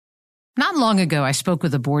Not long ago, I spoke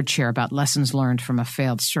with a board chair about lessons learned from a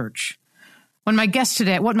failed search. What my guest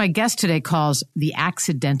today calls the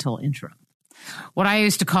accidental interim. What I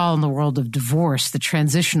used to call in the world of divorce, the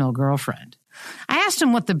transitional girlfriend. I asked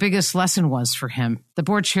him what the biggest lesson was for him. The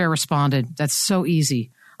board chair responded, "That's so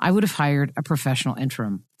easy. I would have hired a professional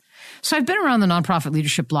interim." So I've been around the nonprofit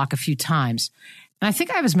leadership block a few times, and I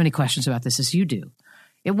think I have as many questions about this as you do.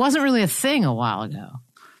 It wasn't really a thing a while ago.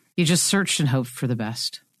 You just searched and hoped for the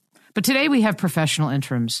best. But today we have professional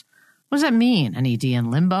interims. What does that mean? An ED in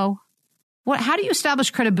limbo? How do you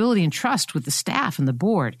establish credibility and trust with the staff and the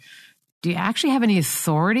board? Do you actually have any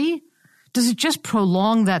authority? Does it just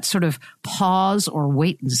prolong that sort of pause or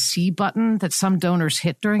wait and see button that some donors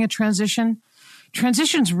hit during a transition?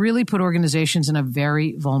 Transitions really put organizations in a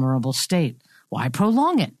very vulnerable state. Why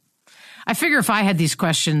prolong it? I figure if I had these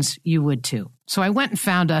questions, you would too. So I went and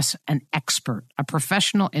found us an expert, a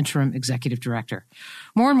professional interim executive director.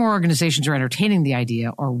 More and more organizations are entertaining the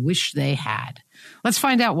idea or wish they had. Let's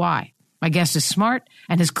find out why. My guest is smart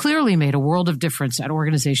and has clearly made a world of difference at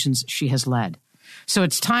organizations she has led. So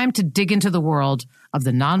it's time to dig into the world of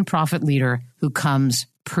the nonprofit leader who comes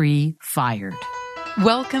pre-fired.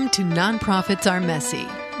 Welcome to Nonprofits Are Messy.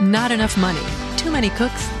 Not enough money, too many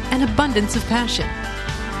cooks, and abundance of passion.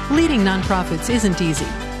 Leading nonprofits isn't easy.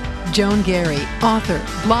 Joan Gary, author,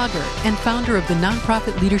 blogger, and founder of the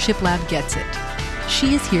Nonprofit Leadership Lab gets it.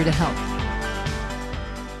 She is here to help.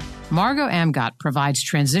 Margot Amgott provides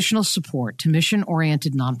transitional support to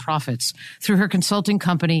mission-oriented nonprofits through her consulting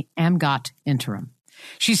company, Amgott Interim.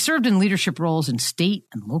 She's served in leadership roles in state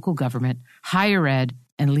and local government, higher ed,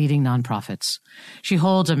 and leading nonprofits. She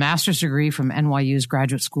holds a master's degree from NYU's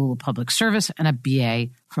Graduate School of Public Service and a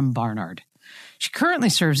BA from Barnard. She currently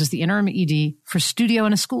serves as the interim ED for Studio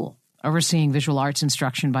in a School, overseeing visual arts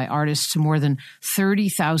instruction by artists to more than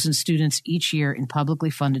 30,000 students each year in publicly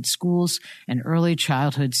funded schools and early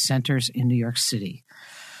childhood centers in New York City.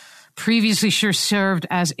 Previously, she served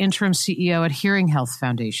as interim CEO at Hearing Health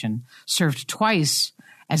Foundation, served twice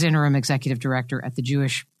as interim executive director at the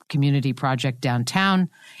Jewish Community Project Downtown,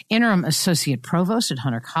 interim associate provost at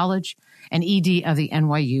Hunter College, and ED of the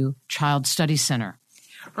NYU Child Studies Center.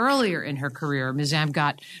 Earlier in her career, Ms.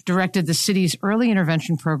 Amgott directed the city's early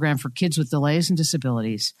intervention program for kids with delays and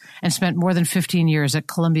disabilities and spent more than 15 years at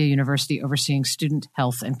Columbia University overseeing student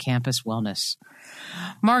health and campus wellness.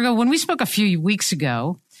 Margot, when we spoke a few weeks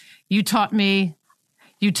ago, you taught me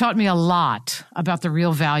a lot about the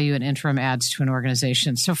real value an interim adds to an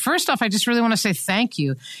organization. So first off, I just really want to say thank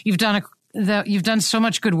you. You've done so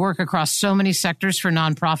much good work across so many sectors for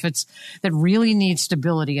nonprofits that really need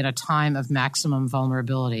stability at a time of maximum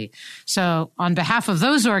vulnerability. So on behalf of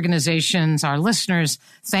those organizations, our listeners,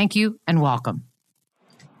 thank you and welcome.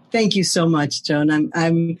 Thank you so much, Joan.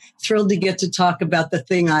 I'm thrilled to get to talk about the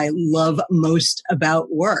thing I love most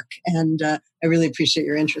about work, and I really appreciate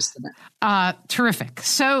your interest in it. Terrific.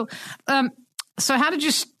 So how did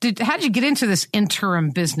you get into this interim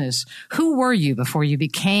business? Who were you before you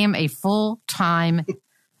became a full-time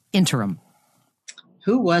interim?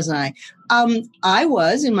 Who was I? I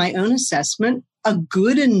was, in my own assessment, a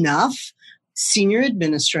good enough senior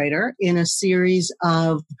administrator in a series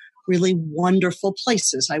of really wonderful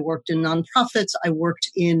places. I worked in nonprofits. I worked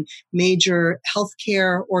in major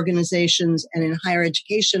healthcare organizations and in higher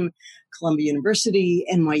education, Columbia University,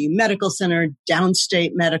 NYU Medical Center,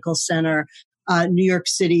 Downstate Medical Center, New York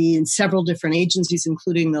City, and several different agencies,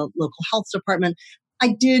 including the local health department.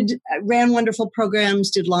 I ran wonderful programs,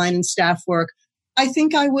 did line and staff work. I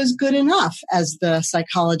think I was good enough, as the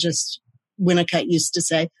psychologist Winnicott used to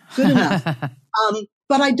say, good enough.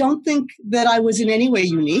 But I don't think that I was in any way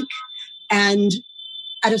unique. And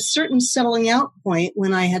at a certain settling out point,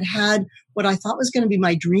 when I had what I thought was going to be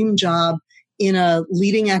my dream job in a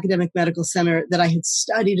leading academic medical center that I had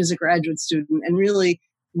studied as a graduate student and really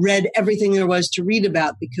read everything there was to read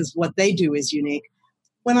about because what they do is unique.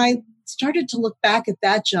 When I started to look back at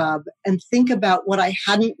that job and think about what I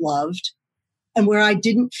hadn't loved and where I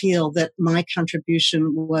didn't feel that my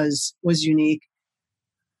contribution was unique,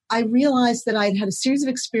 I realized that I'd had a series of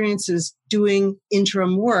experiences doing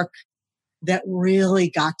interim work that really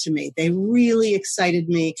got to me. They really excited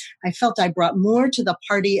me. I felt I brought more to the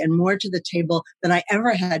party and more to the table than I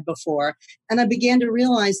ever had before. And I began to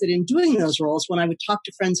realize that in doing those roles, when I would talk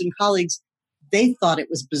to friends and colleagues, they thought it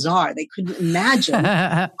was bizarre. They couldn't imagine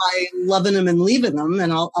I loving them and leaving them.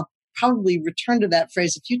 And I'll probably return to that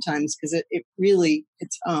phrase a few times because it really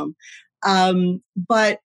hits home.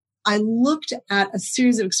 But I looked at a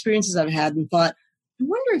series of experiences I've had and thought, I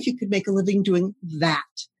wonder if you could make a living doing that.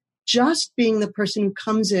 Just being the person who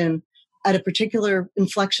comes in at a particular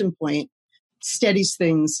inflection point steadies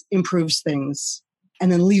things, improves things,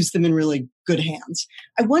 and then leaves them in really good hands.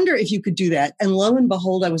 I wonder if you could do that. And lo and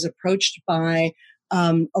behold, I was approached by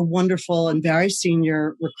a wonderful and very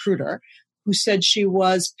senior recruiter who said she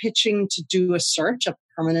was pitching to do a search, a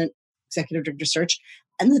permanent executive director search,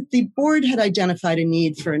 and that the board had identified a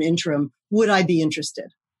need for an interim. Would I be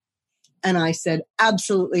interested? And I said,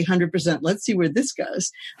 absolutely, 100%. Let's see where this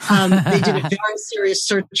goes. They did a very serious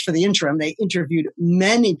search for the interim. They interviewed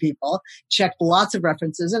many people, checked lots of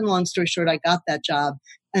references. And long story short, I got that job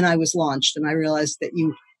and I was launched. And I realized that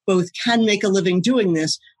you both can make a living doing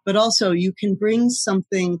this, but also you can bring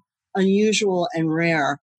something unusual and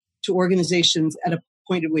rare to organizations at a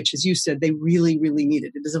point at which, as you said, they really, really need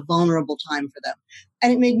it. It is a vulnerable time for them.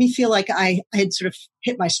 And it made me feel like I had sort of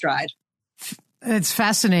hit my stride. It's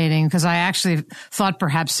fascinating because I actually thought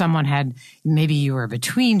perhaps someone had, maybe you were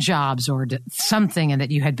between jobs or something and that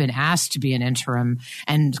you had been asked to be an interim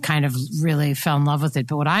and kind of really fell in love with it.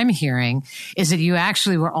 But what I'm hearing is that you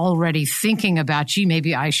actually were already thinking about, gee,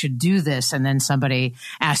 maybe I should do this. And then somebody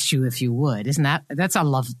asked you if you would. Isn't that's a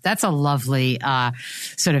lovely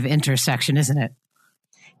sort of intersection, isn't it?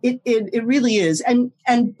 It really is. And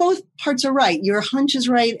both parts are right. Your hunch is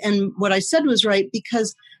right. And what I said was right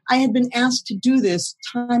because I had been asked to do this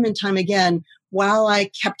time and time again while I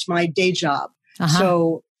kept my day job. Uh-huh.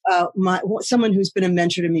 So someone who's been a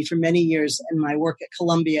mentor to me for many years in my work at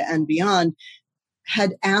Columbia and beyond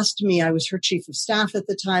had asked me, I was her chief of staff at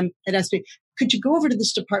the time, had asked me, could you go over to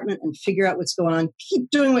this department and figure out what's going on? Keep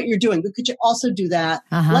doing what you're doing, but could you also do that?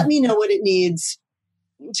 Uh-huh. Let me know what it needs.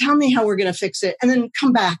 Tell me how we're going to fix it, and then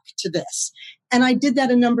come back to this. And I did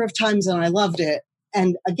that a number of times, and I loved it.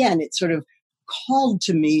 And again, it sort of called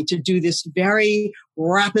to me to do this very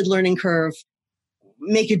rapid learning curve,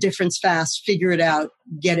 make a difference fast, figure it out,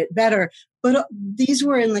 get it better. But these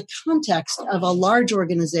were in the context of a large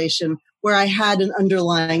organization where I had an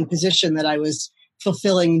underlying position that I was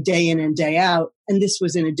fulfilling day in and day out. And this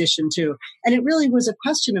was in addition to. And it really was a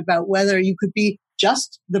question about whether you could be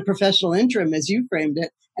just the professional interim, as you framed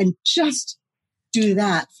it, and just do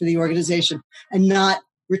that for the organization and not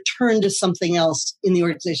return to something else in the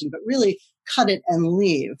organization, but really cut it and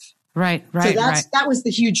leave. Right. So that was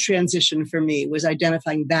the huge transition for me, was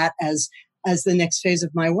identifying that as the next phase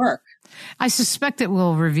of my work. I suspect it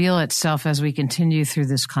will reveal itself as we continue through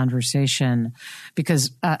this conversation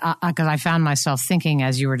because I found myself thinking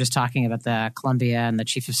as you were just talking about the Columbia and the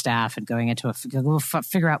chief of staff and going into we'll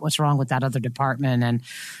figure out what's wrong with that other department and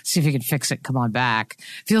see if you can fix it. Come on back.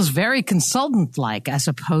 Feels very consultant-like as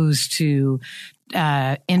opposed to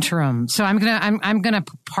interim. So I'm gonna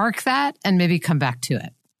park that and maybe come back to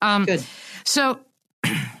it. Good. So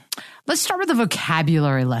let's start with a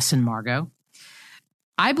vocabulary lesson, Margot.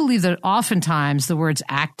 I believe that oftentimes the words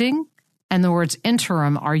acting and the words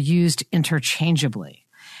interim are used interchangeably.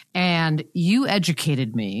 And you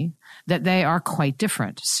educated me that they are quite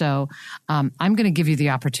different. So I'm going to give you the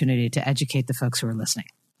opportunity to educate the folks who are listening.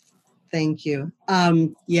 Thank you.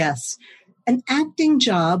 Yes. An acting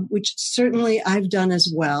job, which certainly I've done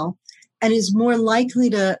as well, and is more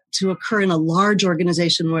likely to occur in a large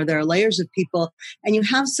organization where there are layers of people and you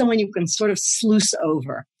have someone you can sort of sluice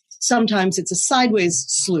over. Sometimes it's a sideways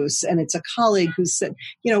sluice and it's a colleague who said,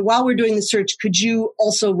 while we're doing the search, could you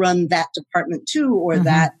also run that department too, or mm-hmm.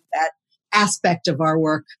 that aspect of our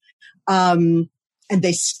work? And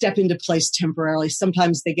they step into place temporarily.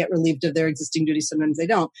 Sometimes they get relieved of their existing duties. Sometimes they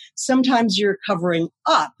don't. Sometimes you're covering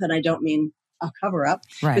up, and I don't mean a cover up,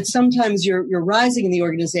 right. But sometimes you're rising in the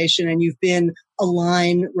organization and you've been a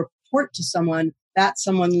line report to someone. That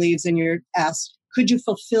someone leaves and you're asked, could you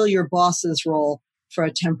fulfill your boss's role for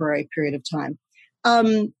a temporary period of time?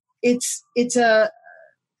 It's a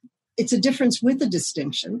difference with a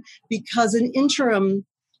distinction because an interim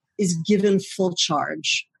is given full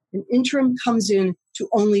charge. An interim comes in to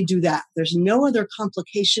only do that. There's no other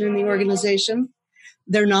complication in the organization.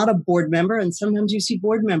 They're not a board member, and sometimes you see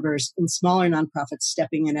board members in smaller nonprofits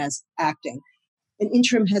stepping in as acting. An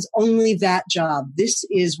interim has only that job. This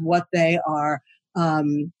is what they are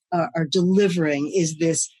delivering, is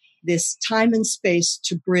this time and space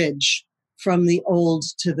to bridge from the old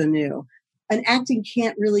to the new. An acting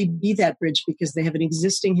can't really be that bridge because they have an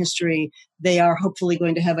existing history. They are hopefully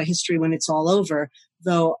going to have a history when it's all over,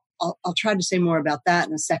 though I'll try to say more about that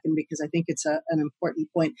in a second because I think it's an important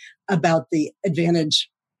point about the advantage.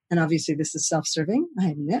 And obviously this is self-serving, I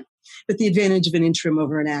admit, but the advantage of an interim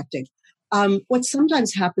over an acting. What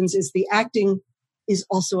sometimes happens is the acting is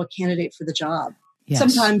also a candidate for the job. Yes.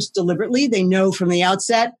 Sometimes deliberately, they know from the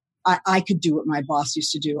outset, I could do what my boss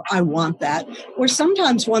used to do. I want that. Or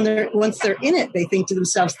sometimes once they're in it, they think to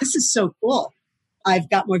themselves, this is so cool. I've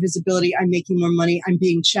got more visibility. I'm making more money. I'm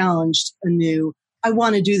being challenged anew. I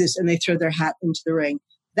want to do this. And they throw their hat into the ring.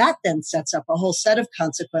 That then sets up a whole set of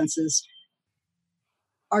consequences.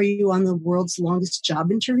 Are you on the world's longest job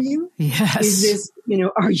interview? Yes. Is this,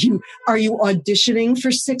 are you auditioning for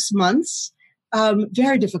 6 months?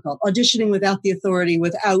 Very difficult. Auditioning without the authority,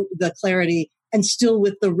 without the clarity, and still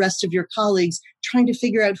with the rest of your colleagues, trying to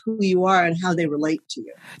figure out who you are and how they relate to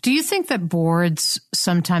you. Do you think that boards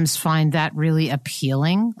sometimes find that really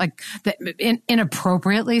appealing, like that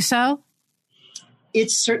inappropriately so?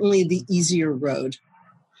 It's certainly the easier road.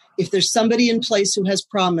 If there's somebody in place who has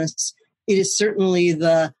promise, it is certainly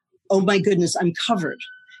oh my goodness, I'm covered.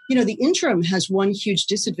 The interim has one huge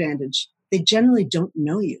disadvantage. They generally don't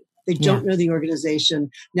know you. They don't know the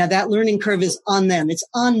organization. Now that learning curve is on them. It's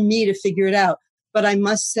on me to figure it out. But I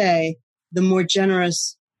must say, the more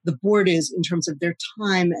generous the board is in terms of their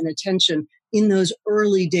time and attention in those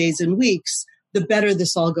early days and weeks, the better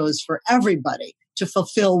this all goes for everybody to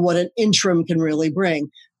fulfill what an interim can really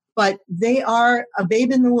bring. But they are a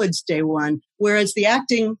babe in the woods day one, whereas the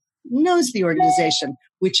acting knows the organization,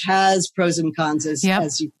 which has pros and cons, as you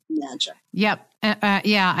can imagine. Yep.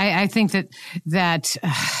 I think that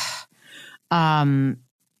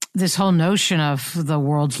this whole notion of the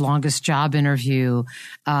world's longest job interview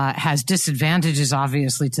has disadvantages,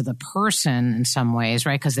 obviously, to the person in some ways,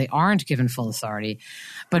 right? Because they aren't given full authority.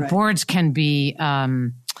 But boards can be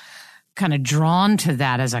kind of drawn to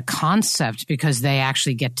that as a concept because they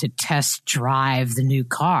actually get to test drive the new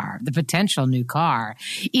car, the potential new car,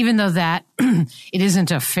 even though that it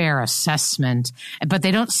isn't a fair assessment. But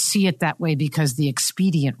they don't see it that way because the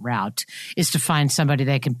expedient route is to find somebody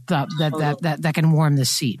that can warm the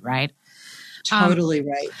seat, right? Totally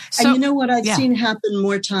right. And you know what I've seen happen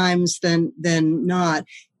more times than not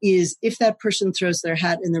is if that person throws their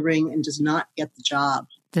hat in the ring and does not get the job.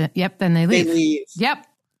 Then they leave. They leave. Yep.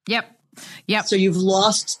 So you've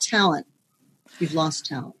lost talent.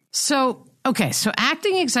 So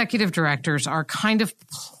acting executive directors are kind of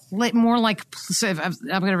more like, I'm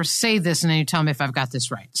going to say this and then you tell me if I've got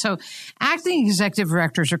this right. So acting executive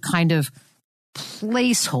directors are kind of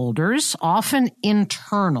placeholders, often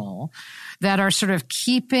internal, that are sort of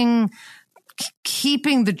keeping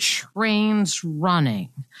the trains running.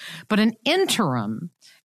 But an interim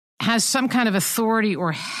has some kind of authority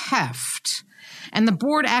or heft. And the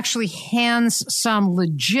board actually hands some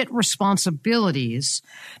legit responsibilities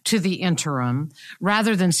to the interim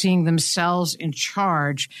rather than seeing themselves in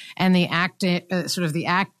charge and the acting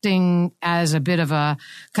as a bit of a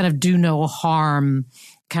kind of do no harm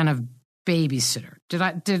kind of babysitter.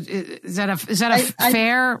 Is that a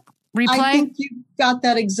fair replay? I think you got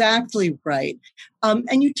that exactly right.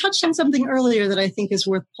 And you touched on something earlier that I think is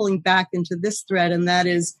worth pulling back into this thread, and that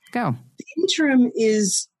is the interim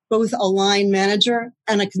is both a line manager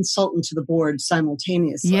and a consultant to the board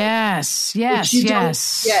simultaneously. Yes. Which you don't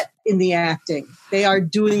get in the acting. They are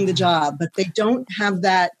doing the job, but they don't have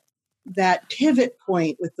that pivot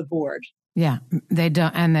point with the board. Yeah, they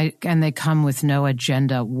don't, and they come with no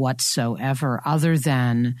agenda whatsoever, other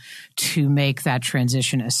than to make that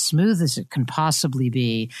transition as smooth as it can possibly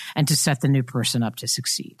be, and to set the new person up to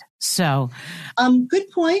succeed. So, good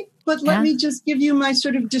point. But let me just give you my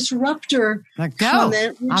sort of disruptor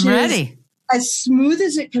comment, which I'm ready. As smooth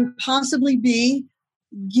as it can possibly be,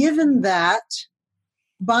 given that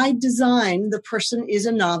by design, the person is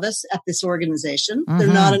a novice at this organization. Mm-hmm. They're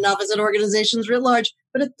not a novice at organizations writ large,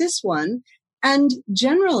 but at this one. And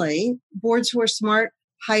generally, boards who are smart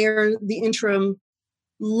hire the interim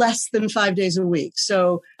less than 5 days a week.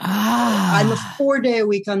 So I'm a 4-day a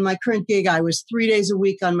week on my current gig. I was 3 days a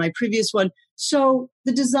week on my previous one. So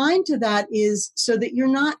the design to that is so that you're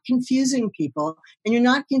not confusing people and you're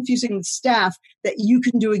not confusing the staff, that you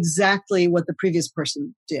can do exactly what the previous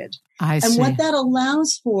person did. And what that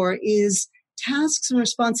allows for is tasks and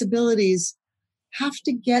responsibilities have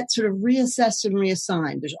to get sort of reassessed and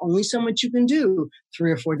reassigned. There's only so much you can do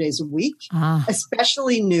 3 or 4 days a week,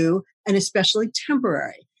 especially new and especially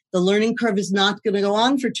temporary. The learning curve is not going to go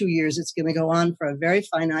on for 2 years. It's going to go on for a very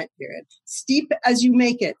finite period. Steep as you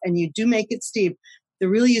make it, and you do make it steep, there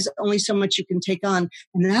really is only so much you can take on.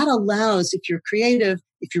 And that allows, if you're creative,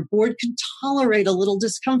 if your board can tolerate a little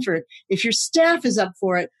discomfort, if your staff is up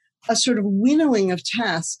for it, a sort of winnowing of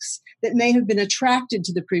tasks that may have been attracted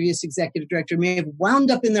to the previous executive director, may have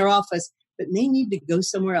wound up in their office, but may need to go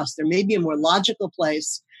somewhere else. There may be a more logical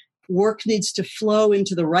place. Work needs to flow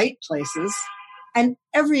into the right places. And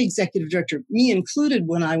every executive director, me included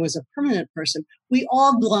when I was a permanent person, we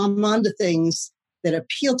all glom onto things that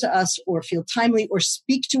appeal to us or feel timely or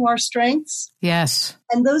speak to our strengths. Yes.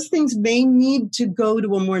 And those things may need to go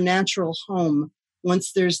to a more natural home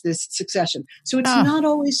once there's this succession. So it's not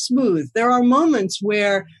always smooth. There are moments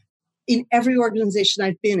where in every organization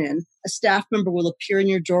I've been in, a staff member will appear in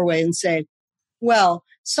your doorway and say, well,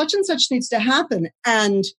 such and such needs to happen.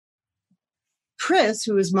 And Chris,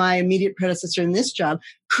 who is my immediate predecessor in this job,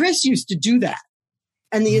 Chris used to do that.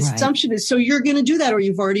 And the assumption is, so you're going to do that, or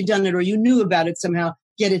you've already done it, or you knew about it somehow,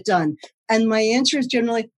 get it done. And my answer is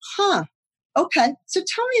generally, okay, so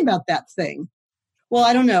tell me about that thing. Well,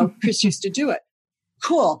 I don't know. Chris used to do it.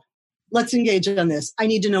 Cool. Let's engage on this. I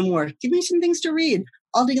need to know more. Give me some things to read.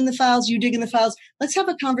 I'll dig in the files. You dig in the files. Let's have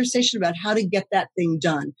a conversation about how to get that thing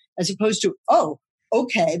done, as opposed to, oh,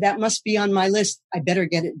 okay, that must be on my list. I better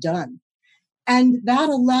get it done. And that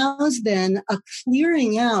allows then a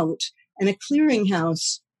clearing out and a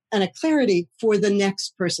clearinghouse and a clarity for the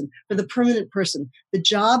next person, for the permanent person. The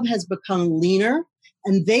job has become leaner,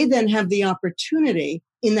 and they then have the opportunity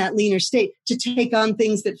in that leaner state to take on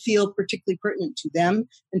things that feel particularly pertinent to them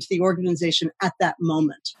and to the organization at that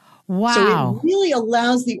moment. Wow. So it really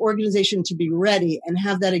allows the organization to be ready and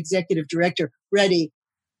have that executive director ready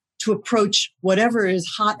to approach whatever is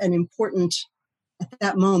hot and important at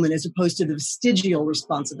that moment, as opposed to the vestigial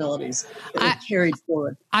responsibilities that are carried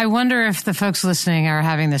forward. I wonder if the folks listening are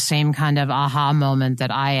having the same kind of aha moment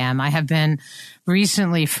that I am. I have been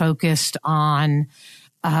recently focused on,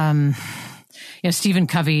 Stephen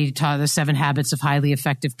Covey taught the 7 Habits of Highly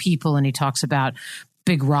Effective People, and he talks about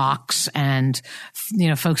big rocks and,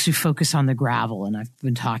 folks who focus on the gravel. And I've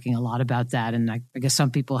been talking a lot about that. And I guess some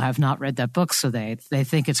people have not read that book, so they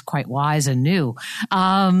think it's quite wise and new.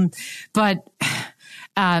 And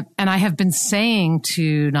I have been saying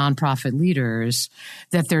to nonprofit leaders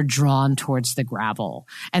that they're drawn towards the gravel,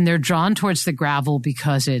 and they're drawn towards the gravel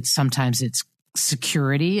because sometimes it's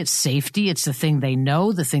security, it's safety, it's the thing they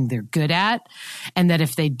know, the thing they're good at. And that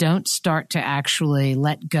if they don't start to actually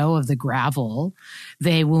let go of the gravel,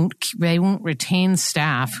 they won't retain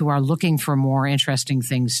staff who are looking for more interesting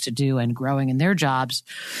things to do and growing in their jobs.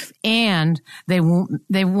 And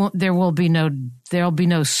there'll be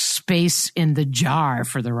no space in the jar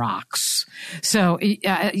for the rocks. So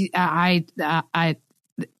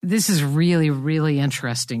this is really, really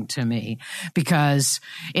interesting to me, because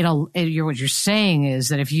what you're saying is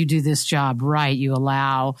that if you do this job right, you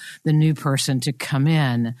allow the new person to come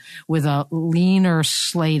in with a leaner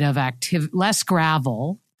slate of less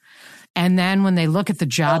gravel. And then when they look at the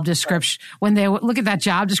job description,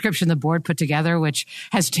 the board put together, which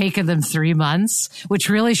has taken them 3 months, which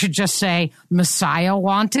really should just say Messiah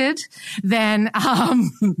wanted, then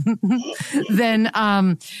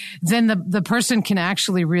the person can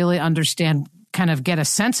actually really understand, kind of get a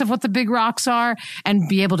sense of what the big rocks are, and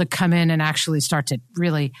be able to come in and actually start to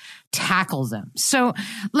really tackle them. So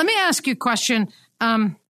let me ask you a question.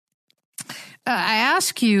 I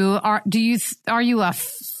ask you, are you a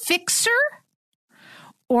fixer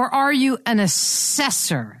or are you an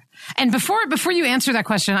assessor? And before you answer that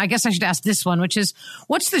question, I guess I should ask this one, which is,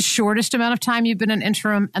 what's the shortest amount of time you've been an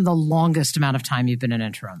interim and the longest amount of time you've been an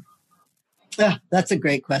interim? That's a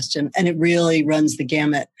great question. And it really runs the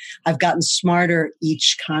gamut. I've gotten smarter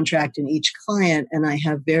each contract and each client, and I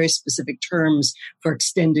have very specific terms for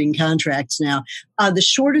extending contracts now. The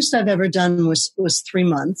shortest I've ever done was 3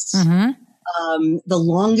 months. Mm-hmm. The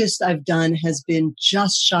longest I've done has been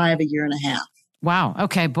just shy of 1.5 years. Wow.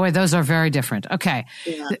 Okay. Boy, those are very different. Okay.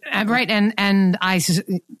 Yeah. Right. And I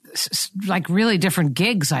like really different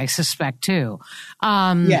gigs, I suspect too.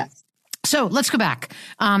 Yes. So let's go back.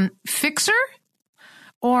 Fixer,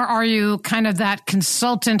 or are you kind of that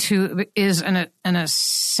consultant who is an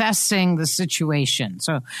assessing the situation?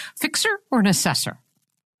 So fixer or an assessor?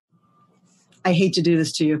 I hate to do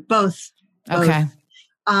this to you. Both. Okay.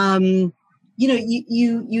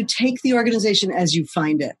 You take the organization as you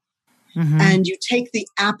find it. Mm-hmm. And you take the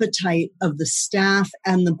appetite of the staff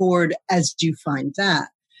and the board as you find that.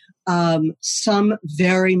 Some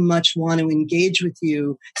very much want to engage with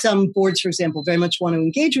you. Some boards, for example, very much want to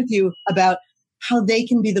engage with you about how they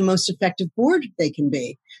can be the most effective board they can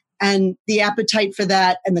be. And the appetite for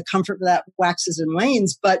that and the comfort for that waxes and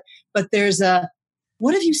wanes. But there's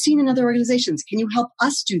what have you seen in other organizations? Can you help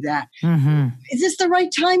us do that? Mm-hmm. Is this the right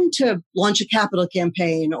time to launch a capital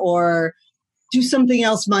campaign or do something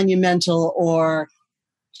else monumental or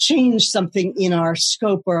change something in our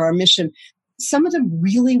scope or our mission? Some of them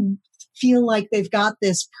really feel like they've got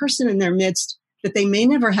this person in their midst that they may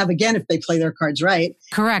never have again if they play their cards right.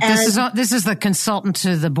 Correct. And this is the consultant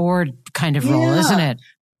to the board kind of role, isn't it?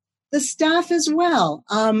 The staff as well.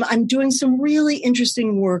 I'm doing some really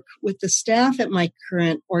interesting work with the staff at my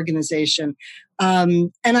current organization.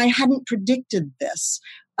 And I hadn't predicted this.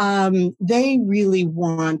 They really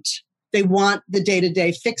want They want the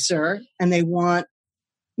day-to-day fixer, and they want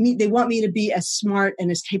me to be as smart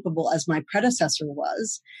and as capable as my predecessor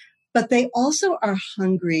was. But they also are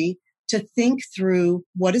hungry to think through,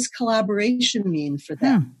 what does collaboration mean for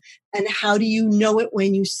them? And how do you know it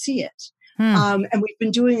when you see it? And we've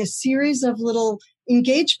been doing a series of little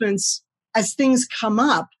engagements as things come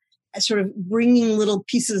up, as sort of bringing little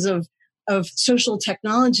pieces of social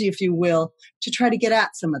technology, if you will, to try to get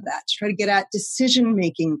at some of that, to try to get at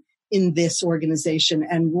decision-making in this organization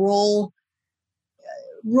and role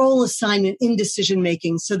assignment in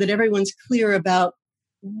decision-making, so that everyone's clear about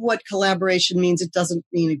what collaboration means. It doesn't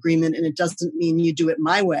mean agreement, and it doesn't mean you do it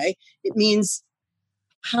my way. It means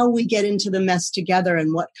how we get into the mess together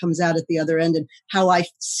and what comes out at the other end, and how I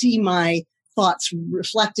see my thoughts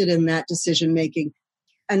reflected in that decision-making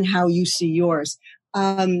and how you see yours.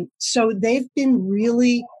 So they've been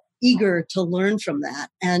really eager to learn from that.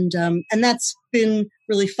 And that's been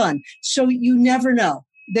really fun. So you never know.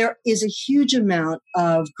 There is a huge amount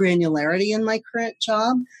of granularity in my current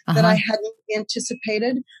job that I hadn't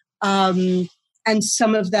anticipated. And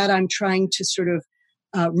some of that I'm trying to sort of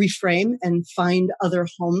reframe and find other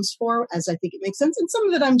homes for, as I think it makes sense. And some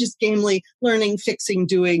of it I'm just gamely learning, fixing,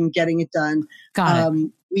 doing, getting it done. Got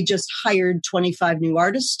it. We just hired 25 new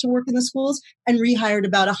artists to work in the schools and rehired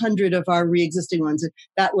about 100 of our re-existing ones. And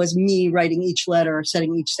that was me writing each letter,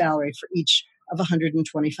 setting each salary for each of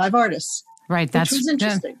 125 artists. Right. Which was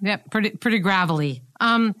interesting. Yeah, pretty gravelly.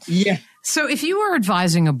 Yeah. So if you were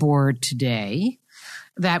advising a board today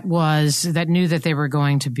that knew that they were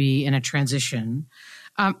going to be in a transition,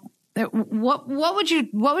 what would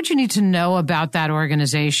you need to know about that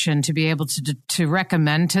organization to be able to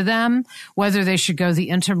recommend to them whether they should go the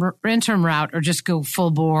interim route or just go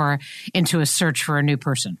full bore into a search for a new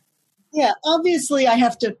person? Yeah, obviously I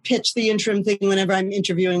have to pitch the interim thing whenever I'm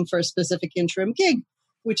interviewing for a specific interim gig,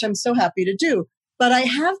 which I'm so happy to do. But I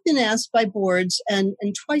have been asked by boards and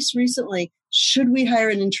twice recently, should we hire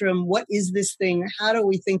an interim? What is this thing? How do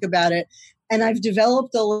we think about it? And I've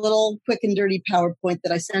developed a little quick and dirty PowerPoint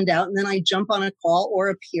that I send out, and then I jump on a call or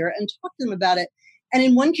appear and talk to them about it. And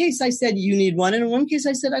in one case I said, you need one. And in one case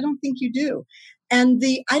I said, I don't think you do. And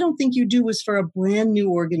the I don't think you do was for a brand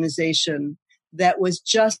new organization that was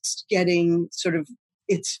just getting sort of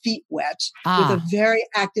its feet wet with a very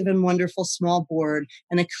active and wonderful small board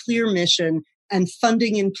and a clear mission and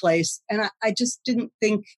funding in place. And I just didn't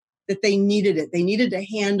think that they needed it. They needed to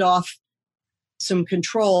hand off some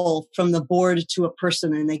control from the board to a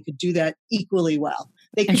person, and they could do that equally well.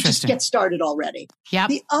 They could just get started already. Yep.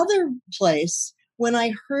 The other place, when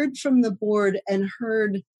I heard from the board and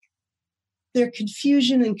heard their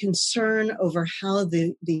confusion and concern over how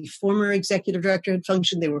the former executive director had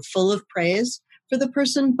functioned, they were full of praise for the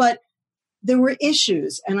person, but there were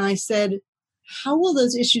issues. And I said, how will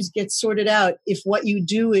those issues get sorted out if what you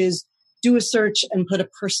do is do a search and put a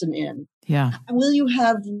person in? Yeah. Will you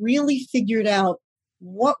have really figured out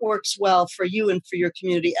what works well for you and for your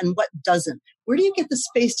community and what doesn't? Where do you get the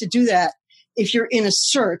space to do that if you're in a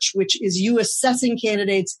search, which is you assessing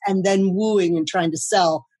candidates and then wooing and trying to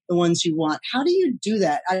sell the ones you want? How do you do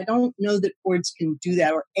that? I don't know that boards can do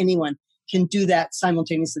that, or anyone can do that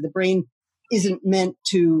simultaneously. The brain isn't meant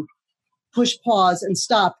to push pause and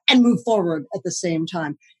stop and move forward at the same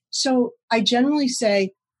time. So I generally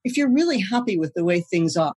say, if you're really happy with the way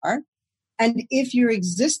things are, and if your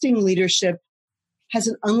existing leadership has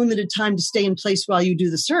an unlimited time to stay in place while you do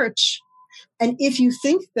the search, and if you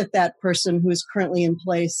think that that person who is currently in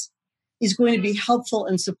place is going to be helpful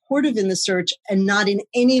and supportive in the search and not in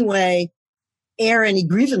any way air any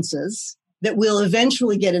grievances that will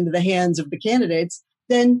eventually get into the hands of the candidates,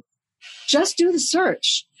 then just do the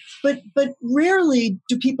search. But rarely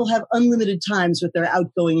do people have unlimited times with their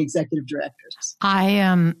outgoing executive directors.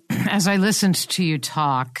 As I listened to you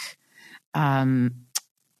talk,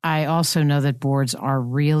 I also know that boards are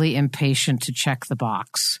really impatient to check the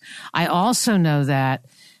box. I also know that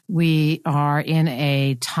we are in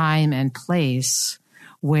a time and place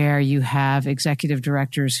where you have executive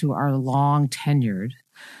directors who are long tenured,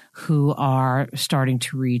 who are starting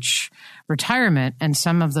to reach retirement, and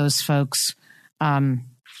some of those folks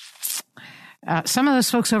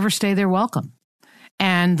overstay their welcome.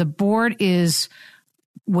 And the board is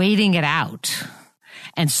waiting it out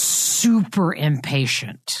and super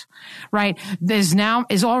impatient, right?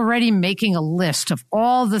 Is already making a list of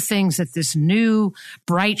all the things that this new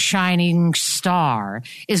bright shining star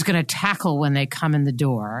is going to tackle when they come in the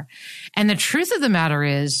door. And the truth of the matter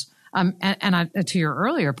is, to your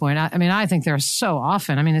earlier point, I think there are so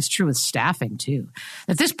often, it's true with staffing too,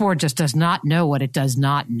 that this board just does not know what it does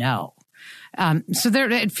not know. So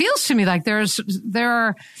it feels to me like there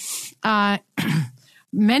are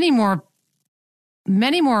many more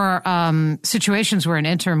situations where an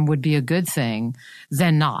interim would be a good thing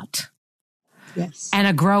than not. Yes. And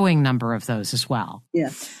a growing number of those as well.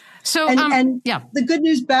 Yes. So, yeah. The good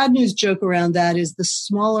news, bad news joke around that is the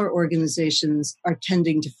smaller organizations are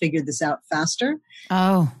tending to figure this out faster.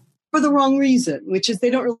 Oh. For the wrong reason, which is they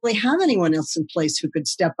don't really have anyone else in place who could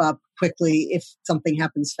step up quickly if something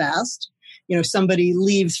happens fast. You know, somebody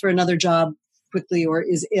leaves for another job quickly or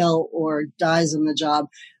is ill or dies on the job.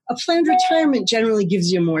 A planned retirement generally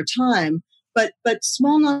gives you more time, but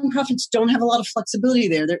small nonprofits don't have a lot of flexibility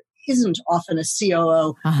there. There isn't often a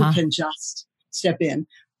COO who can just step in.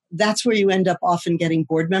 That's where you end up often getting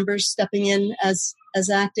board members stepping in as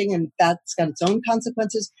acting, and that's got its own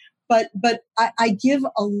consequences. But I give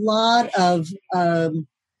a lot of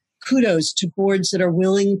kudos to boards that are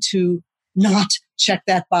willing to not check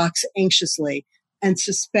that box anxiously and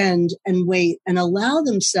suspend and wait and allow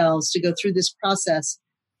themselves to go through this process,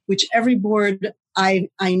 which every board I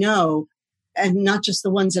know, and not just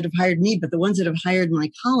the ones that have hired me, but the ones that have hired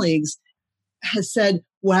my colleagues, has said,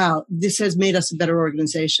 wow, this has made us a better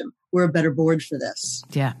organization. We're a better board for this.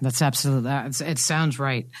 Yeah, that's absolutely, it sounds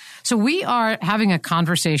right. So we are having a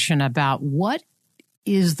conversation about what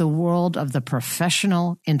is the world of the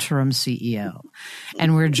professional interim CEO.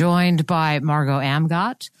 And we're joined by Margot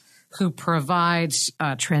Amgott, who provides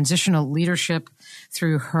transitional leadership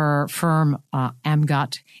through her firm,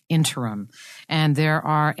 Amgott Interim. And there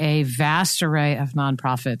are a vast array of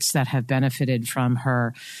nonprofits that have benefited from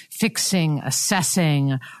her fixing,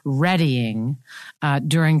 assessing, readying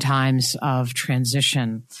during times of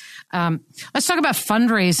transition. Let's talk about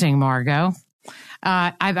fundraising, Margot.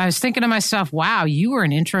 I was thinking to myself, wow, you were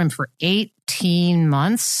an interim for 18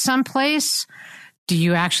 months someplace. Do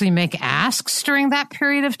you actually make asks during that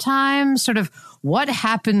period of time? Sort of what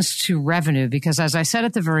happens to revenue? Because as I said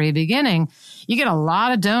at the very beginning, you get a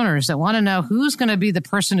lot of donors that want to know who's going to be the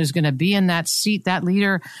person who's going to be in that seat, that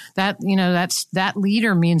leader. That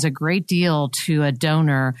leader means a great deal to a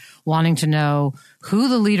donor wanting to know who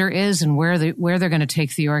the leader is and where they're going to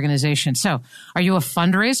take the organization. So, are you a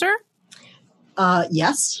fundraiser?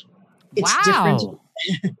 Yes. It's wow. different.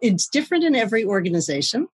 It's different in every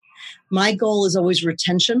organization. My goal is always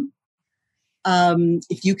retention.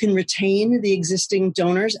 If you can retain the existing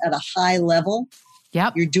donors at a high level,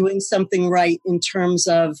 you're doing something right in terms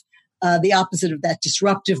of the opposite of that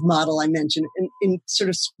disruptive model I mentioned, in sort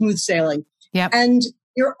of smooth sailing. Yep. And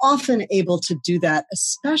you're often able to do that,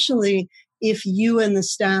 especially if you and the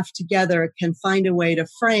staff together can find a way to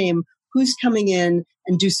frame who's coming in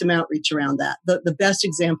and do some outreach around that. The best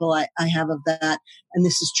example I have of that, and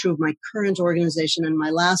this is true of my current organization and my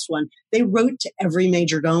last one, they wrote to every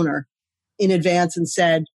major donor in advance and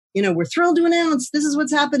said, we're thrilled to announce this is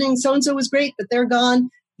what's happening. So-and-so was great, but they're gone.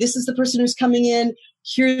 This is the person who's coming in.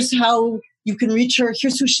 Here's how you can reach her.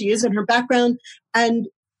 Here's who she is and her background. And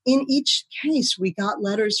in each case, we got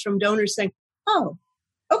letters from donors saying, oh,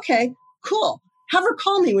 okay, cool. Have her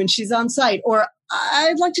call me when she's on site, or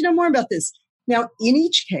I'd like to know more about this. Now, in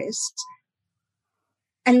each case,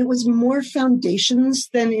 and it was more foundations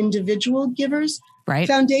than individual givers, right?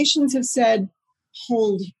 Foundations have said,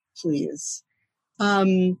 hold, please.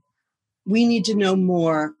 We need to know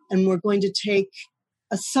more, and we're going to take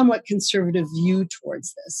a somewhat conservative view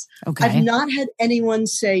towards this. Okay. I've not had anyone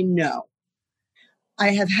say no. I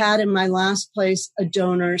have had in my last place a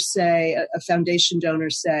foundation donor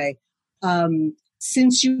say,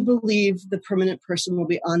 since you believe the permanent person will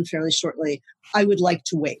be on fairly shortly, I would like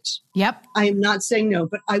to wait. Yep. I am not saying no,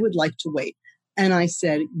 but I would like to wait. And I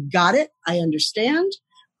said, got it. I understand.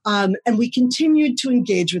 And we continued to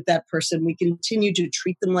engage with that person. We continued to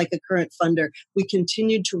treat them like a current funder. We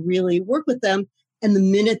continued to really work with them. And the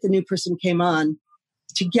minute the new person came on,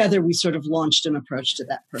 together we sort of launched an approach to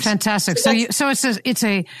that person. Fantastic. So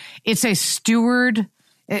it's a steward.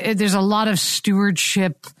 There's a lot of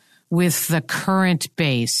stewardship with the current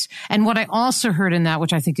base. And what I also heard in that,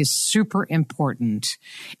 which I think is super important,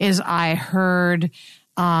 is I heard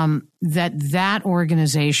that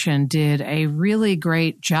organization did a really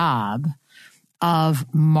great job of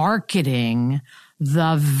marketing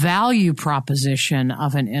the value proposition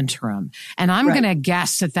of an interim. And I'm going to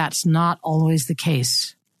guess that that's not always the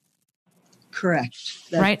case. Correct.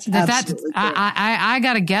 Right. I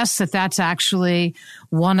got to guess that that's actually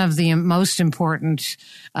one of the most important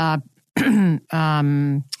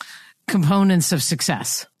components of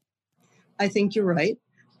success. I think you're right.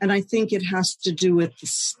 And I think it has to do with the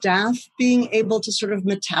staff being able to sort of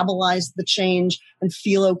metabolize the change and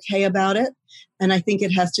feel okay about it. And I think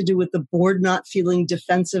it has to do with the board not feeling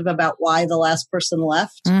defensive about why the last person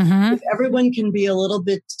left. Mm-hmm. If everyone can be a little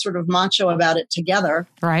bit sort of macho about it together,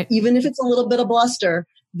 right, even if it's a little bit of bluster,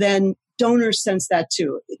 then donors sense that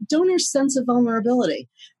too. Donors sense a vulnerability.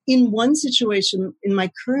 In one situation, in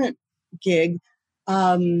my current gig,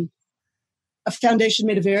 a foundation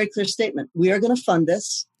made a very clear statement. We are going to fund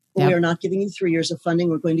this. But we are not giving you 3 years of funding.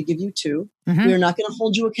 We're going to give you 2. Mm-hmm. We are not going to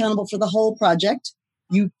hold you accountable for the whole project.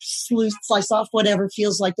 You slice off whatever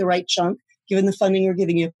feels like the right chunk, given the funding we're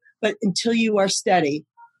giving you. But until you are steady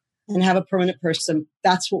and have a permanent person,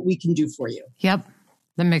 that's what we can do for you. Yep.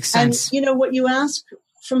 That makes sense. And what you ask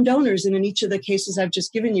from donors, and in each of the cases I've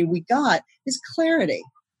just given you, we got is clarity.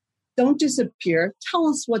 Don't disappear. Tell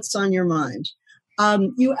us what's on your mind.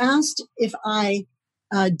 You asked if I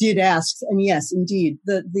did ask, and yes, indeed,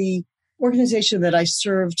 the organization that I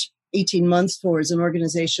served 18 months for is an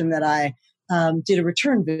organization that I did a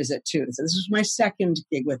return visit to. So this was my second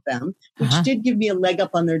gig with them, which did give me a leg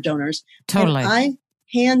up on their donors. Totally. And I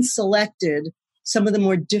hand selected some of the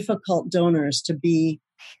more difficult donors to be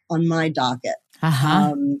on my docket.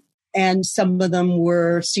 And some of them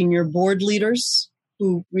were senior board leaders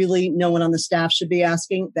who really no one on the staff should be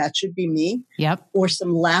asking. That should be me. Yep. Or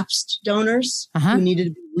some lapsed donors who needed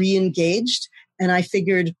to be re-engaged. And I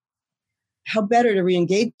figured, how better to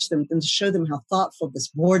re-engage them than to show them how thoughtful this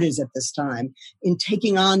board is at this time in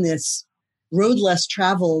taking on this road less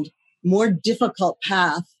traveled, more difficult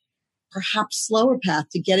path, perhaps slower path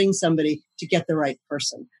to getting somebody to get the right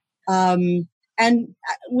person. And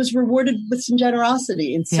was rewarded with some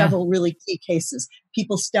generosity in several really key cases.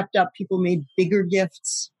 People stepped up. People made bigger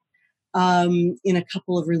gifts in a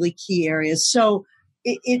couple of really key areas. So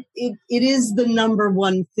it is the number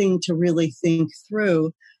one thing to really think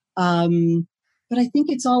through. But I think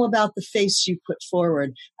it's all about the face you put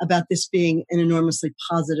forward about this being an enormously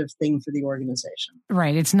positive thing for the organization.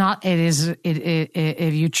 Right. It's not,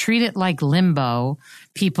 if you treat it like limbo,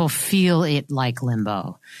 people feel it like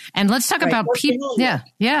limbo. And let's talk about people.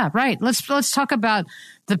 Yeah. Right. Let's talk about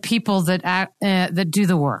the people that do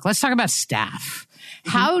the work. Let's talk about staff. Mm-hmm.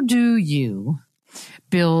 How do you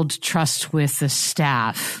build trust with the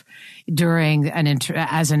staff during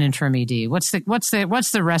as an interim ED? What's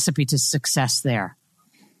the recipe to success there?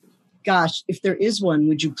 Gosh, if there is one,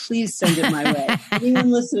 would you please send it my way?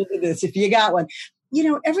 Anyone listening to this, if you got one.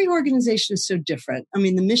 Every organization is so different. I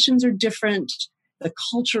mean, the missions are different. The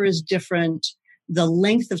culture is different. The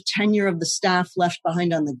length of tenure of the staff left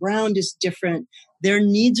behind on the ground is different. Their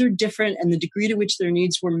needs are different, and the degree to which their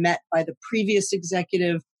needs were met by the previous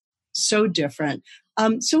executive, so different.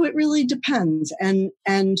 So it really depends.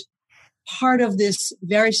 And part of this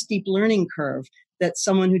very steep learning curve that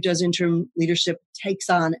someone who does interim leadership takes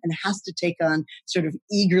on and has to take on sort of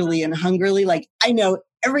eagerly and hungrily. Like, I know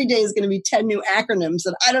every day is going to be 10 new acronyms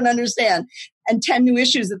that I don't understand and 10 new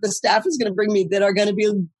issues that the staff is going to bring me that are going to be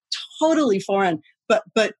totally foreign. But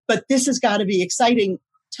this has got to be exciting,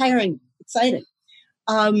 tiring, exciting.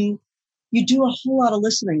 You do a whole lot of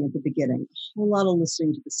listening at the beginning, a whole lot of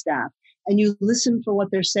listening to the staff, and you listen for what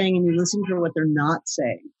they're saying and you listen for what they're not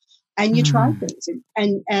saying. And you try things.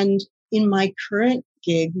 And in my current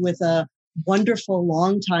gig with a wonderful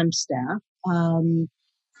longtime staff,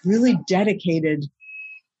 really dedicated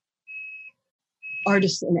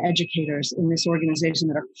artists and educators in this organization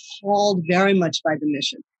that are called very much by the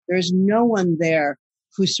mission. There's no one there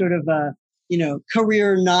who's sort of a,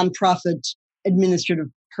 career nonprofit administrative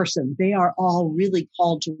person. They are all really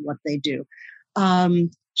called to what they do.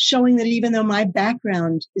 Showing that even though my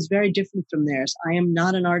background is very different from theirs, I am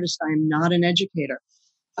not an artist, I am not an educator.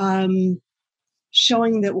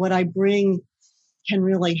 Showing that what I bring can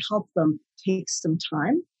really help them takes some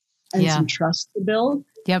time and some trust to build.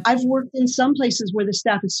 Yep. I've worked in some places where the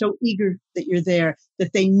staff is so eager that you're there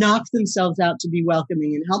that they knock themselves out to be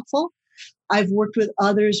welcoming and helpful. I've worked with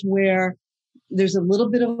others where there's a little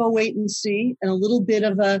bit of a wait and see and a little bit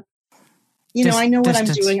of a, I know what I'm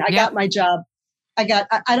doing. I got my job.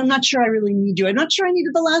 I'm not sure I really need you. I'm not sure I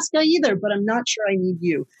needed the last guy either, but I'm not sure I need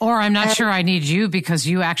you. Or I'm not sure I need you because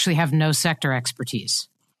you actually have no sector expertise.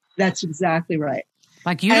 That's exactly right.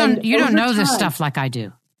 Like you don't know this stuff like I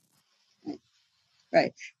do.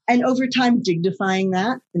 Right. And over time, dignifying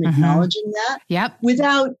that and acknowledging that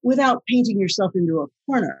without painting yourself into a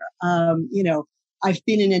corner. I've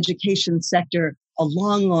been in education sector a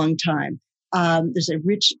long, long time. There's a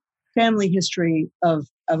rich family history of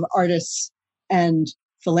artists and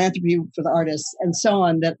philanthropy for the artists and so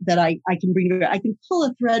on that I can bring to it. I can pull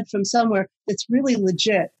a thread from somewhere that's really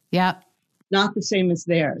legit. Yeah. Not the same as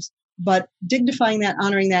theirs, but dignifying that,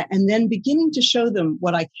 honoring that, and then beginning to show them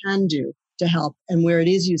what I can do to help and where it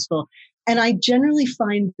is useful. And I generally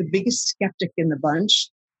find the biggest skeptic in the bunch,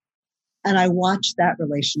 and I watch that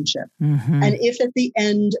relationship. Mm-hmm. And if at the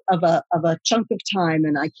end of a chunk of time,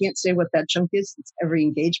 and I can't say what that chunk is, it's every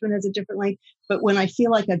engagement has a different length, but when I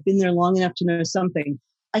feel like I've been there long enough to know something,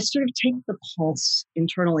 I sort of take the pulse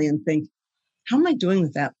internally and think, how am I doing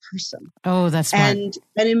with that person? Oh, that's smart. And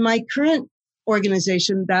in my current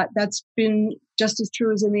organization, that's been just as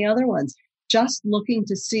true as in the other ones. Just looking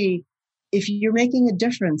to see if you're making a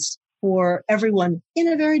difference for everyone in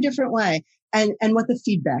a very different way, and what the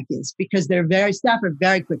feedback is, because staff are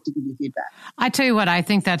very quick to give you feedback. I tell you what, I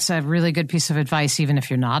think that's a really good piece of advice, even if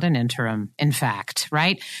you're not an interim, in fact,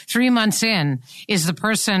 right? 3 months in, is the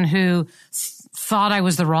person who thought I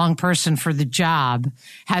was the wrong person for the job,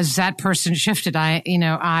 has that person shifted?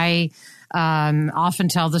 I often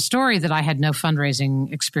tell the story that I had no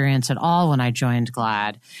fundraising experience at all when I joined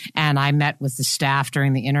GLAAD. And I met with the staff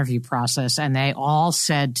during the interview process, and they all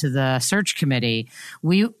said to the search committee,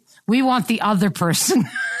 we want the other person.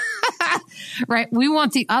 Right. We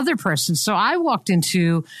want the other person. So I walked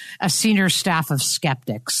into a senior staff of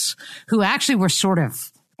skeptics who actually were sort of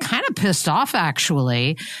kind of pissed off,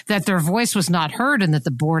 actually, that their voice was not heard and that the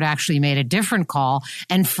board actually made a different call,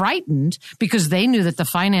 and frightened because they knew that the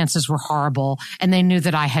finances were horrible and they knew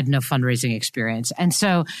that I had no fundraising experience. And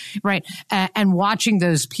so, right. And watching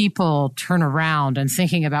those people turn around and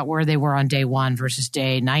thinking about where they were on day 1 versus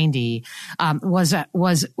day 90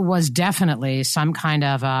 was definitely some kind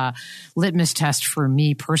of a litmus test for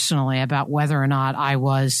me personally about whether or not I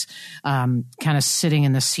was kind of sitting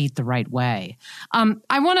in the seat the right way.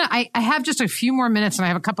 I have just a few more minutes, and I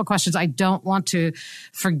have a couple of questions I don't want to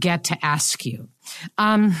forget to ask you.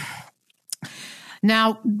 Now,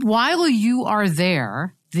 while you are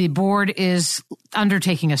there, the board is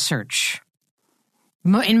undertaking a search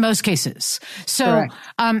in most cases. So,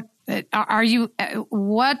 are you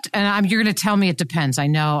what? And you're going to tell me it depends. I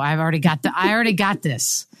know. I already got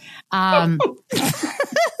this.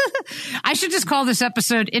 I should just call this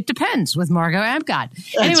episode "It Depends" with Margot Amgott.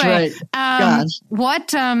 Anyway, right.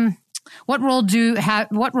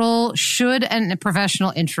 what role should a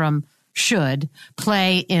professional interim should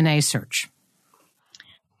play in a search?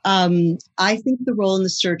 I think the role in the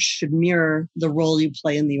search should mirror the role you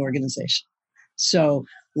play in the organization. So,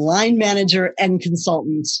 line manager and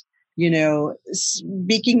consultant,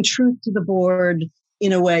 speaking truth to the board.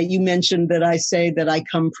 In a way, you mentioned that I say that I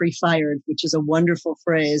come pre-fired, which is a wonderful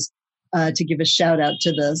phrase to give a shout out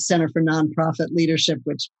to the Center for Nonprofit Leadership,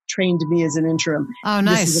 which trained me as an interim. Oh,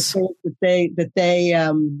 nice. This is a phrase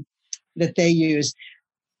that they use.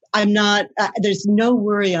 I'm not. There's no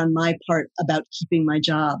worry on my part about keeping my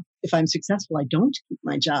job. If I'm successful, I don't keep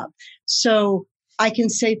my job. So I can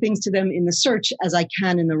say things to them in the search as I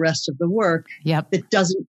can in the rest of the work. Yep. That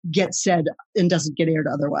doesn't get said and doesn't get aired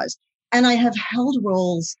otherwise. And I have held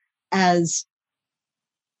roles as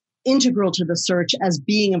integral to the search as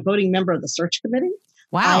being a voting member of the search committee.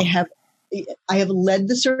 Wow. I have led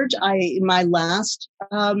the search. In my last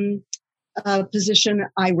position,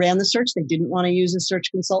 I ran the search. They didn't want to use a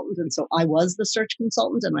search consultant. And so I was the search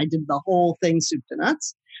consultant, and I did the whole thing soup to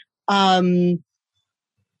nuts. And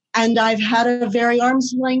I've had a very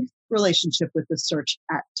arm's length relationship with the search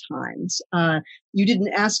at times. You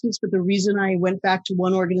didn't ask this, but the reason I went back to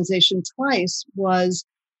one organization twice was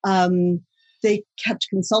they kept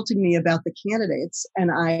consulting me about the candidates, and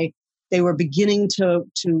they were beginning to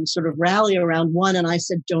sort of rally around one, and I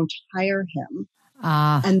said, don't hire him.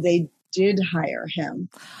 And they did hire him.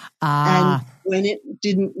 And when it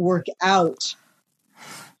didn't work out,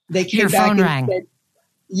 they came back and said,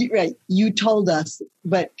 you told us,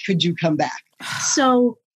 but could you come back?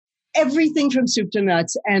 So everything from soup to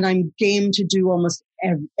nuts, and I'm game to do almost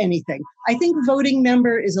anything. I think voting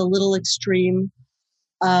member is a little extreme.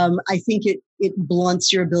 I think it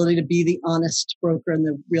blunts your ability to be the honest broker and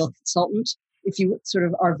the real consultant if you sort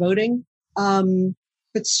of are voting.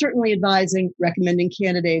 But certainly advising, recommending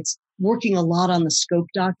candidates, working a lot on the scope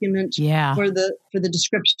document for the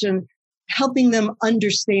description, helping them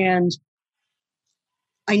understand,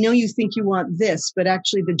 I know you think you want this, but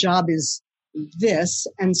actually the job is this.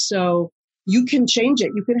 And so you can change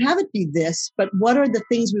it. You can have it be this, but what are the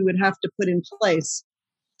things we would have to put in place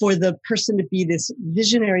for the person to be this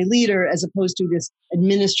visionary leader as opposed to this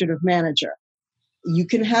administrative manager? You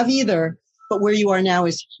can have either, but where you are now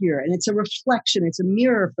is here. And it's a reflection, it's a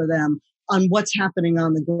mirror for them on what's happening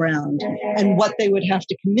on the ground and what they would have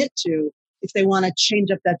to commit to if they want to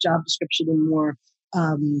change up that job description in more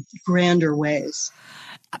grander ways.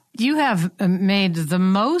 You have made the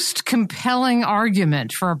most compelling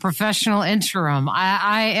argument for a professional interim.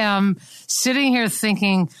 I am sitting here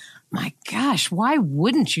thinking, my gosh, why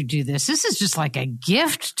wouldn't you do this? This is just like a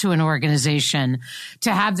gift to an organization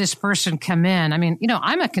to have this person come in. I mean,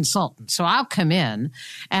 I'm a consultant, so I'll come in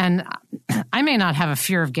and I may not have a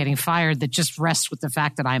fear of getting fired that just rests with the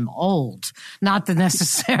fact that I'm old. Not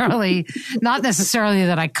necessarily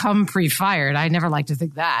that I come pre-fired. I never like to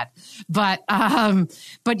think that. But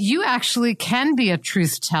you actually can be a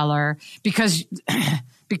truth teller because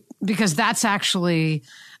that's actually,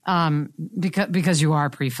 because you are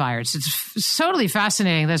pre-fired. So it's totally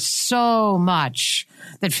fascinating. There's so much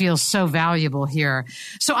that feels so valuable here.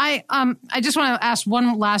 So I just want to ask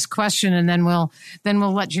one last question, and then we'll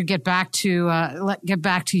let you get back to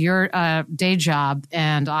your day job,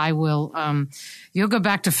 and I will you'll go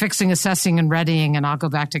back to fixing, assessing, and readying, and I'll go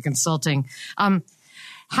back to consulting.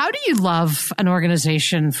 How do you love an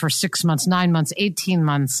organization for 6 months, 9 months, 18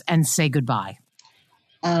 months, and say goodbye?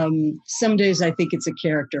 Some days I think it's a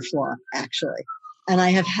character flaw, actually. And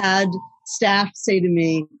I have had staff say to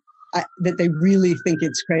me that they really think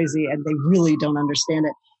it's crazy and they really don't understand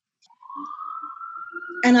it.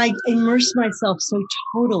 And I immerse myself so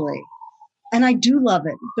totally. And I do love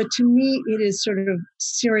it. But to me, it is sort of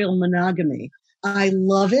serial monogamy. I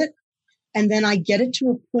love it. And then I get it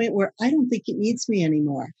to a point where I don't think it needs me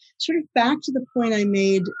anymore. Sort of back to the point I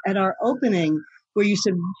made at our opening, where you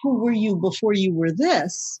said, who were you before you were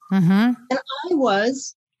this? Mm-hmm. And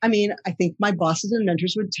I think my bosses and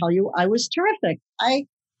mentors would tell you I was terrific. I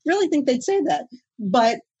really think they'd say that.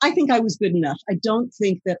 But I think I was good enough. I don't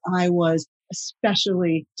think that I was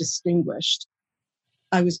especially distinguished.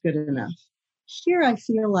 I was good enough. Here I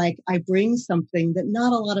feel like I bring something that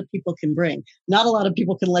not a lot of people can bring. Not a lot of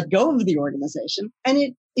people can let go of the organization.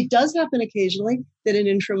 And it does happen occasionally that an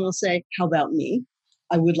interim will say, how about me?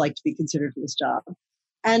 I would like to be considered for this job.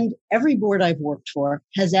 And every board I've worked for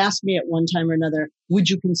has asked me at one time or another, would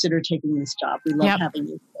you consider taking this job? We love having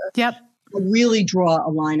you here. Yep. I really draw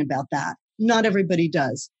a line about that. Not everybody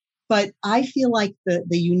does. But I feel like the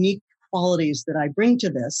unique qualities that I bring to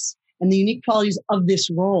this and the unique qualities of this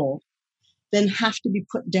role then have to be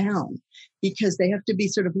put down, because they have to be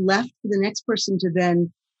sort of left for the next person to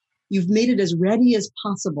then, you've made it as ready as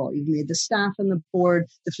possible. You've made the staff and the board,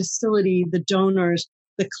 the facility, the donors,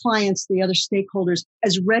 the clients, the other stakeholders,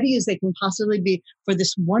 as ready as they can possibly be for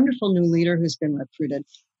this wonderful new leader who's been recruited.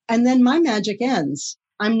 And then my magic ends.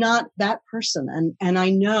 I'm not that person. And I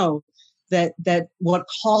know that what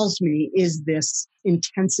calls me is this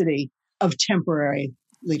intensity of temporary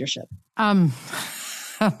leadership. Oh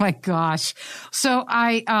my gosh. So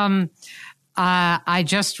I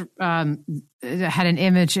just had an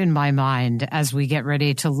image in my mind as we get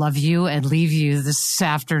ready to love you and leave you this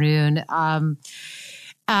afternoon.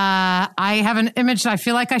 I have an image. I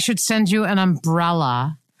feel like I should send you an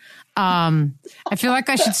umbrella. I feel like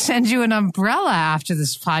I should send you an umbrella after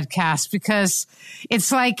this podcast, because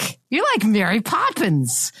it's like, you're like Mary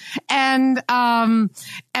Poppins. And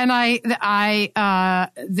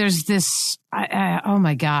there's this, oh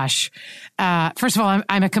my gosh. First of all,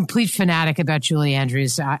 I'm a complete fanatic about Julie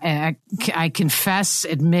Andrews. I confess,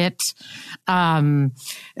 admit,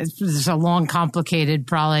 there's a long, complicated,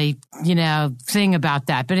 probably, thing about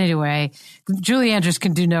that. But anyway, Julie Andrews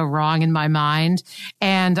can do no wrong in my mind.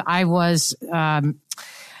 And I was,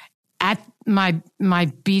 at my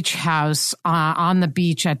beach house, on the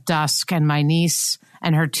beach at dusk, and my niece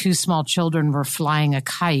and her two small children were flying a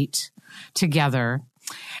kite together.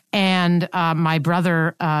 And my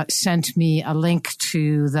brother sent me a link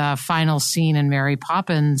to the final scene in Mary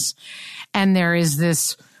Poppins. And there is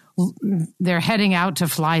this, they're heading out to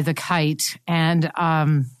fly the kite. And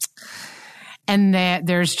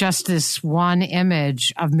there's just this one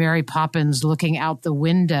image of Mary Poppins looking out the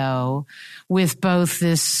window with both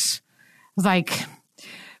this like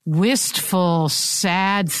wistful,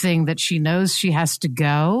 sad thing that she knows she has to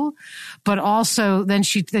go, but also then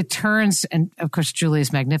it turns, and of course Julie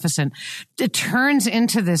is magnificent, it turns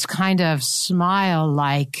into this kind of smile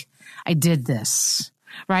like, I did this,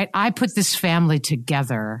 right? I put this family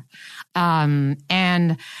together.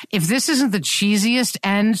 And if this isn't the cheesiest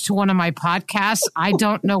end to one of my podcasts, I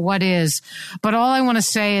don't know what is. But all I want to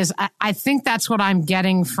say is I think that's what I'm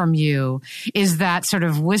getting from you, is that sort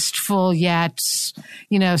of wistful yet,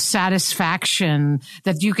 satisfaction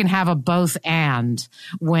that you can have a both and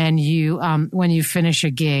when you finish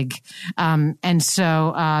a gig.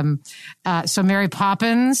 So Mary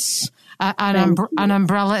Poppins, an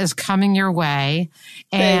umbrella is coming your way.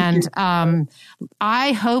 And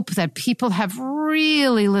I hope that people have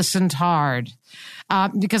really listened hard,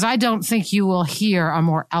 because I don't think you will hear a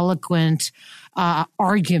more eloquent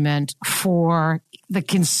argument for the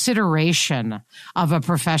consideration of a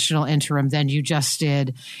professional interim than you just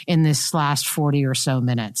did in this last 40 or so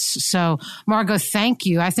minutes. So, Margot, thank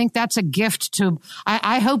you. I think that's a gift to,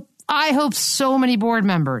 I hope so many board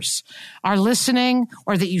members are listening,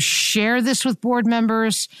 or that you share this with board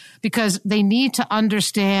members, because they need to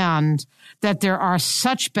understand that there are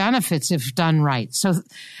such benefits if done right. So,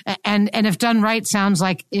 and if done right sounds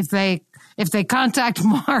like if they contact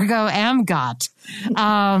Margot Amgott.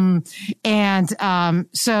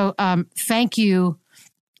 Thank you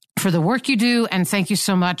for the work you do, and thank you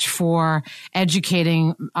so much for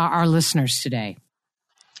educating our listeners today.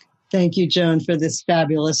 Thank you, Joan, for this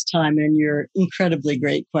fabulous time and your incredibly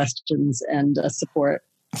great questions and support.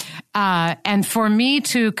 And for me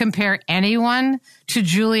to compare anyone to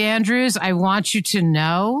Julie Andrews, I want you to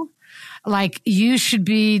know, like, you should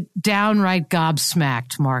be downright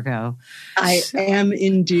gobsmacked, Margot. I am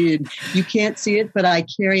indeed. You can't see it, but I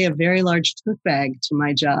carry a very large tote bag to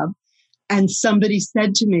my job. And somebody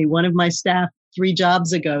said to me, one of my staff 3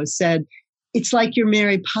 jobs ago said, "It's like you're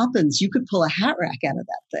Mary Poppins. You could pull a hat rack out of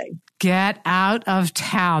that thing." Get out of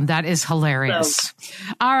town. That is hilarious. So,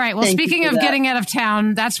 all right. Well, speaking of getting out of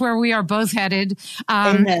town, that's where we are both headed.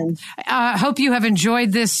 Amen. Hope you have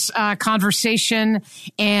enjoyed this conversation,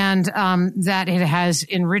 and that it has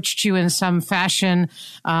enriched you in some fashion,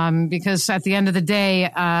 because at the end of the day,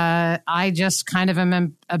 I just kind of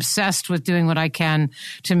am obsessed with doing what I can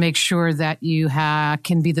to make sure that you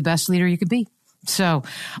can be the best leader you could be. So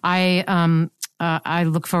I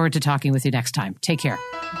look forward to talking with you next time. Take care.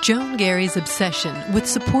 Joan Garry's obsession with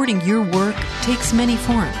supporting your work takes many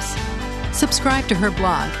forms. Subscribe to her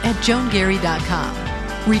blog at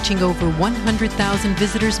joangarry.com, reaching over 100,000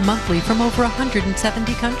 visitors monthly from over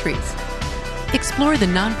 170 countries. Explore the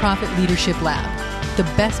Nonprofit Leadership Lab, the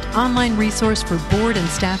best online resource for board and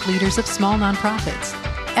staff leaders of small nonprofits,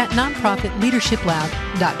 at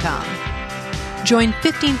nonprofitleadershiplab.com. Join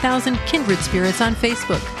 15,000 kindred spirits on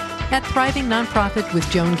Facebook at Thriving Nonprofit with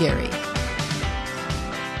Joan Garry.